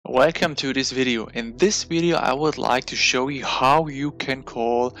Welcome to this video. In this video I would like to show you how you can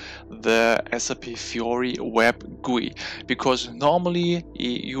call the SAP Fiori Web GUI, because normally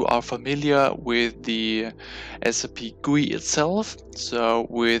you are familiar with the SAP GUI itself, so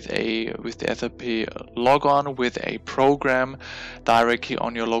with the SAP logon with a program directly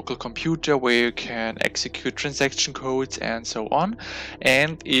on your local computer where you can execute transaction codes and so on.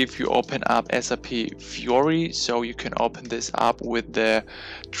 And if you open up SAP Fiori, so you can open this up with the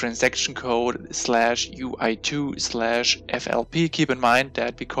transaction code /UI2/FLP. Keep in mind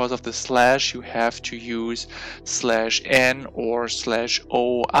that because of the slash you have to use /N or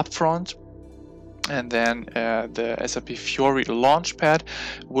 /O upfront. And then the SAP Fiori Launchpad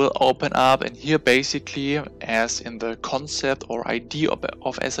will open up, and here basically, as in the concept or idea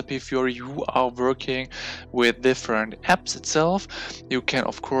of SAP Fiori, you are working with different apps itself. You can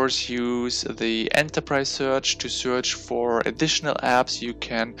of course use the enterprise search to search for additional apps. You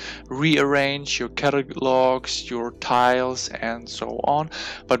can rearrange your catalogs, your tiles and so on,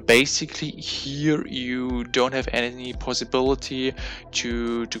 but basically here you don't have any possibility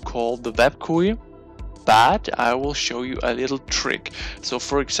to call the WebGUI. But I will show you a little trick. So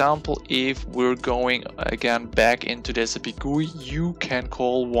for example, if we're going again back into the SAP GUI, you can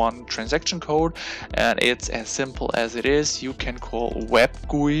call one transaction code, and it's as simple as it is. You can call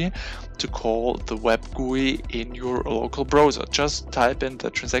WebGUI to call the WebGUI in your local browser. Just type in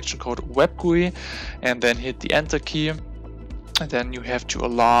the transaction code WebGUI and then hit the enter key. And then you have to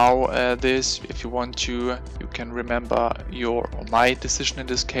allow this. If you want to, you can remember your or my decision in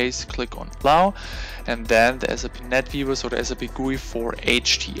this case, click on allow, and then the SAP NetWeaver, so the SAP GUI for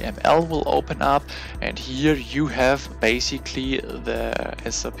HTML will open up, and here you have basically the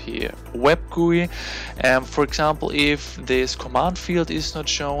SAP Web GUI. For example, if this command field is not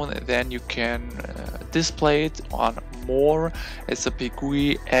shown, then you can display it on more SAP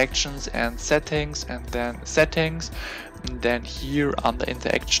GUI actions and settings, and then settings. And then here under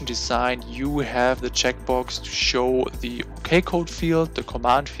interaction design you have the checkbox to show the OK code field, the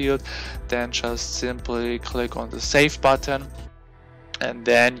command field. Then just simply click on the save button, and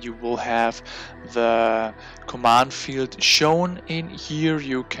then you will have the command field shown in here.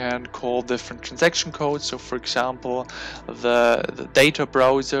 You can call different transaction codes. So for example, the data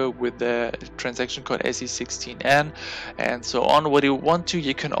browser with the transaction code SE16N and so on. What you want to,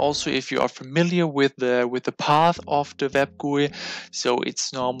 you can also, if you are familiar with the path of the Web GUI, so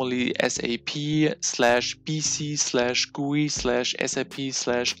it's normally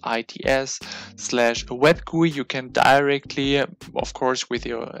SAP/BC/GUI/SAP/ITS/Web GUI. You can directly, of course, with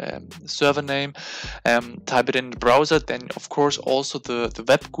your server name, type it in the browser. Then of course also the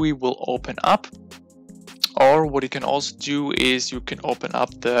Web GUI will open up. Or what you can also do is you can open up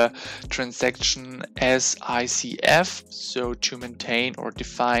the transaction SICF, so to maintain or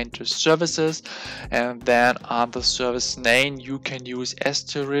define the services, and then on the service name you can use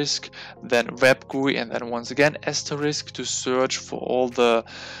asterisk, then Web GUI, and then once again asterisk to search for all the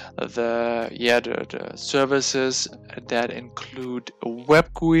services that include Web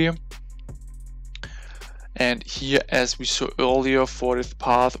GUI. And here, as we saw earlier for this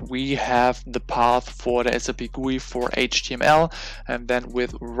path, we have the path for the SAP GUI for HTML, and then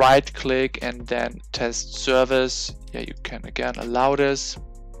with right click and then test service, you can again allow this.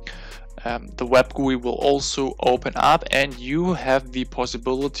 The Web GUI will also open up, and you have the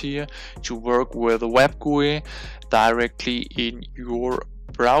possibility to work with the Web GUI directly in your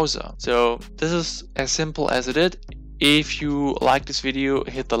browser. So this is as simple as it is. If you like this video,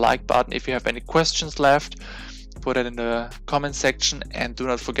 hit the like button. If you have any questions left, put it in the comment section, and do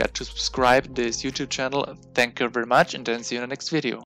not forget to subscribe to this YouTube channel. Thank you very much, and then see you in the next video.